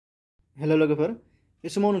हेल' लोगोफोर बे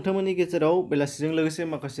समाव नोंथांमोननि गेजेराव बेलासिजों लोगोसे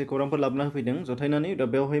माखासे खौरांफोर लाबोना होफैदों जथायनानै दा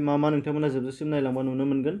बेवहाय मा नोंथांमोना जोबजासिम नायलांबा नुनो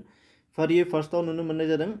मोनगोन। फारियै फार्स्टआव नुनो मोननाय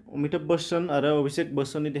जादों अमिताभ बच्चन आरो अभिषेक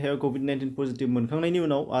बच्चननि देहायाव कोविड-19 पजिटिभ मोनखांनायनि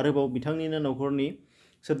उनाव आरोबाव बिथांनिनो नखरनि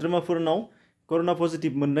सोद्रोमाफोरनाव कर'ना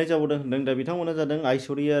पजिटिभ मोननाय जाबावदों होनदों। दा बिथांमोना जादों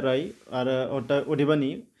आइसरिया राय आरो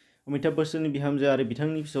अदेबानि अमिताभ बच्चननि बिहामजो आरो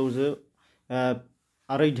बिथांनि फिसावजो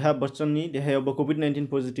आराध्या बच्चननि देहायावबो कोविड-19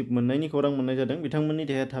 पजिटिभ मोननायनि खौरां मोननाय जादों। बिथांमोननि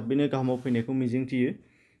देहाया थाबैनो गाहामाव फैनायखौ मिजिंथियो।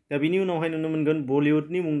 दा बिनि उनावहाय नुनो मोनगोन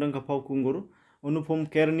बलिउडनि मुंदांखा फावखुंगुर अनुपम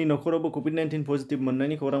खेरनि नखरावबो कोविड-19 पजिटिभ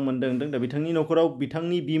मोननायनि खौरां मोनदों होनदों। दा बिथांनि नखराव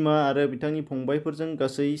बिथांनि बिमा आरो बिथांनि फंबायफोरजों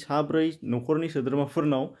गासै 4 नखरनि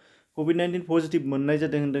सोद्रोमाफोरनाव कोविड-19 पजिटिभ मोननाय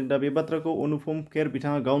जादों होनदों। दा बे बाथ्राखौ अनुपम खेर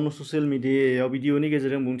बिथाङा गावनो ससियेल मिडियायाव भिडिअनि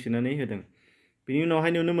गेजेरजों बुंथिनानै होदों। बिनि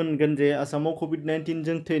उनावहाय नुनो मोनगोन जे आसामाव कोविड-19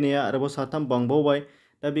 जों थैनाया आरोबाव 3 बांबावबाय।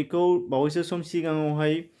 दा बेखौ बावैसो सम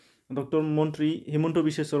सिगाङावहाय डक्टर मन्त्रि हिमन्त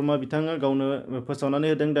बिश्व शर्मा बिथाङा गावनो फोसावनानै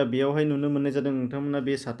होदों। दा बेयावहाय नुनो मोननाय जादों नोंथांमोना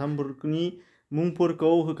बे 3फोरनि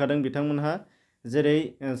मुंफोरखौ होखादों बिथांमोनहा, जेरै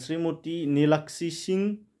श्रीमती नीलाक्षी सिंह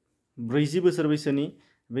 40 बोसोर बैसोनि,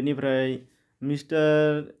 बेनिफ्राय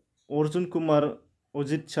मिस्टार अर्जुन कुमार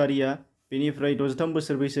अजित सारिया बेनिफ्राय 63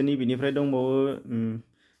 बोसोर बैसोनि, बेनिफ्राय दंबावो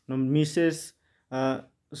मिसेस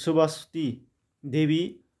सुभाषती देवी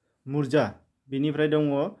मुर्जा, बेनिफ्राय दङ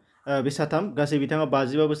बे 3 गासै बिथाङा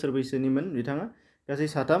 55 बोसोर बैसोनिमोन बिथाङा गासै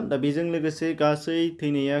 3। दा बेजों लोगोसे गासै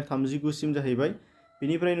थैनाया 39 सिम जाहैबाय।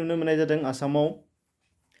 बेनिफ्राय नुनो मोननाय जादों आसामाव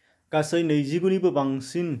गासै 20निबो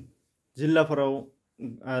बांसिन जिल्लाफोराव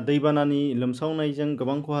दैबानानि लोमसावनायजों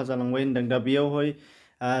गोबां खहा जालांबाय होनदों। दा बेयावहाय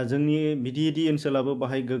जोंनि बिदि ओनसोलाबो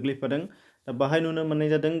बाहाय गोग्लैफादों। दा बाहाय नुनो मोननाय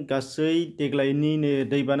जादों गासै देग्लायनि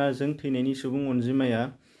दैबानाजों थैनायनि सुबुं अनजिमाया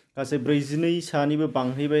गासै 42 सानिबो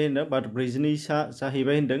बांहैबाय होनदों बा 42 सा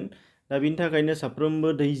जाहैबाय होनदों। दा बिनि थाखायनो साफ्रोमबो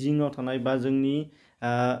दै जिङाव थानाय बा जोंनि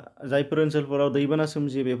जायफोर ओनसोलफोराव दैबाना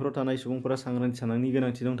सोमजियो बेफोराव थानाय सुबुंफोरा सांग्रांथि जानायनि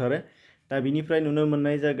गोनांथि दंथारो। दा बिनिफ्राय नुनो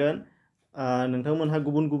मोननाय जागोन नोंथांमोनहा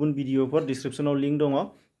गुबुन डिस्क्रिप्सनाव लिंक दङ।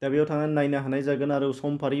 दा बेयाव थांनानै नायनो हानाय जागोन आरो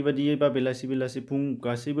सम फारि बायदियै बा बेलासि फुं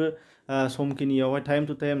गासैबो समखिनियावहाय टाइम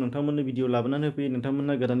टु टाइम नोंथांमोननो भिडिअ लाबोनानै होफैयो।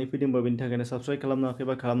 नोंथांमोनहा गोदानै फैदोंबा बेनि थाखायनो साबस्क्राइब खालामनो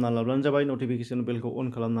हायाखैबा खालामना लाब्लानो जाबाय, नटिफिकेसन बेलखौ अन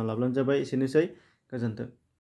खालामना लाब्लानो जाबाय। एसेनोसै, गोजोन्थों।